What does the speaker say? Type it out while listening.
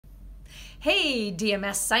Hey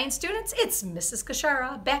DMS science students, it's Mrs.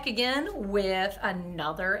 Kashara back again with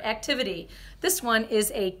another activity. This one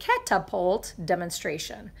is a catapult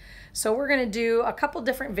demonstration. So we're going to do a couple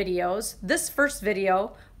different videos. This first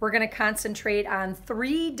video, we're going to concentrate on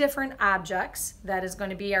 3 different objects. That is going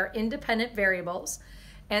to be our independent variables.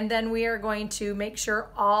 And then we are going to make sure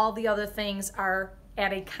all the other things are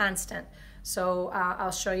at a constant. So I'll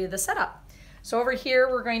show you the setup. So over here,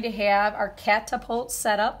 we're going to have our catapult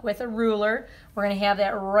set up with a ruler. We're going to have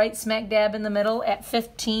that right smack dab in the middle at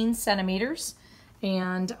 15 centimeters.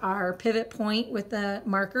 And our pivot point with the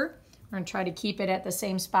marker, we're going to try to keep it at the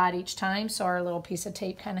same spot each time, so our little piece of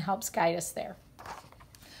tape kind of helps guide us there.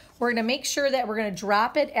 We're going to make sure that we're going to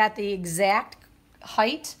drop it at the exact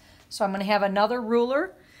height. So I'm going to have another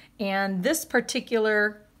ruler, and this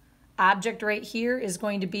particular object right here is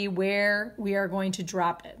going to be where we are going to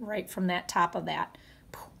drop it, right from that top of that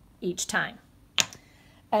each time.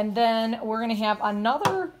 And then we're going to have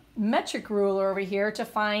another metric ruler over here to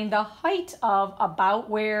find the height of about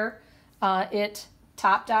where it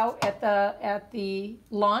topped out at the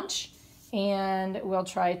launch, and we'll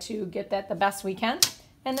try to get that the best we can.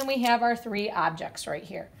 And then we have our 3 objects right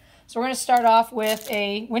here. So we're going to start off with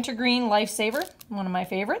a wintergreen lifesaver, one of my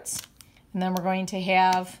favorites, and then we're going to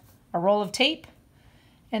have a roll of tape,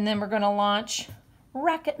 and then we're going to launch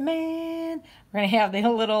Rocket Man. We're going to have the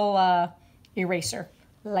little eraser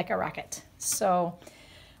like a rocket. So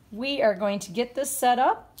we are going to get this set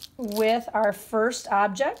up with our first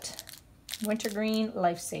object, wintergreen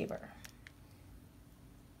lifesaver.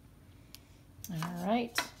 All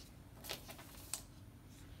right.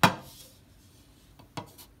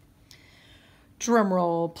 Drum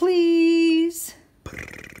roll, please.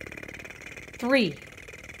 3,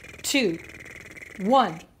 2,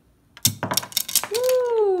 1.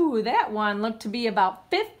 Ooh, that one looked to be about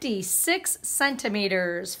 56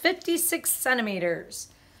 centimeters. 56 centimeters.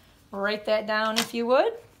 Write that down if you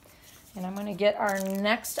would. And I'm going to get our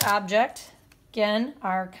next object. Again,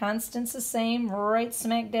 our constant's the same. Right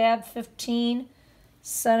smack dab, 15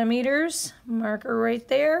 centimeters. Marker right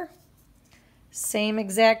there. Same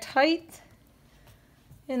exact height.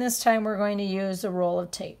 And this time we're going to use a roll of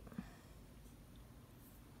tape.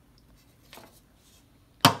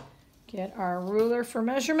 Get our ruler for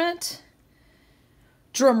measurement.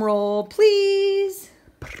 Drum roll, please.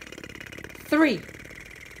 3,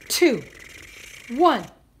 2, 1.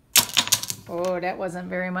 Oh, that wasn't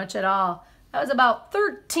very much at all. That was about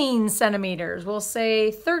 13 centimeters. We'll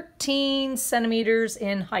say 13 centimeters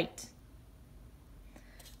in height.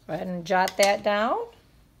 Go ahead and jot that down.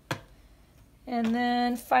 And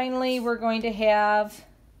then finally, we're going to have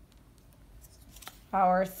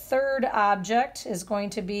our third object is going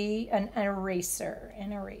to be an eraser.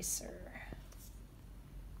 An eraser.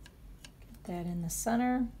 Get that in the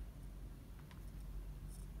center.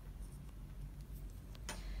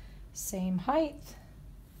 Same height.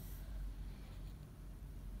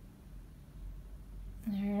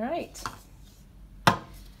 All right.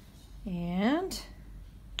 And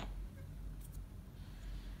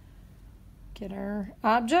get our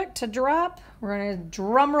object to drop. We're going to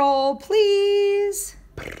drum roll, please.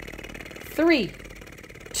 3,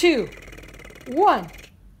 2, 1.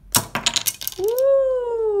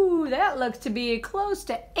 Woo! That looks to be close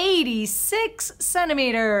to 86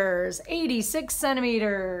 centimeters. 86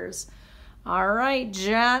 centimeters. All right,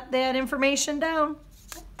 jot that information down.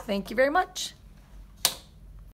 Thank you very much.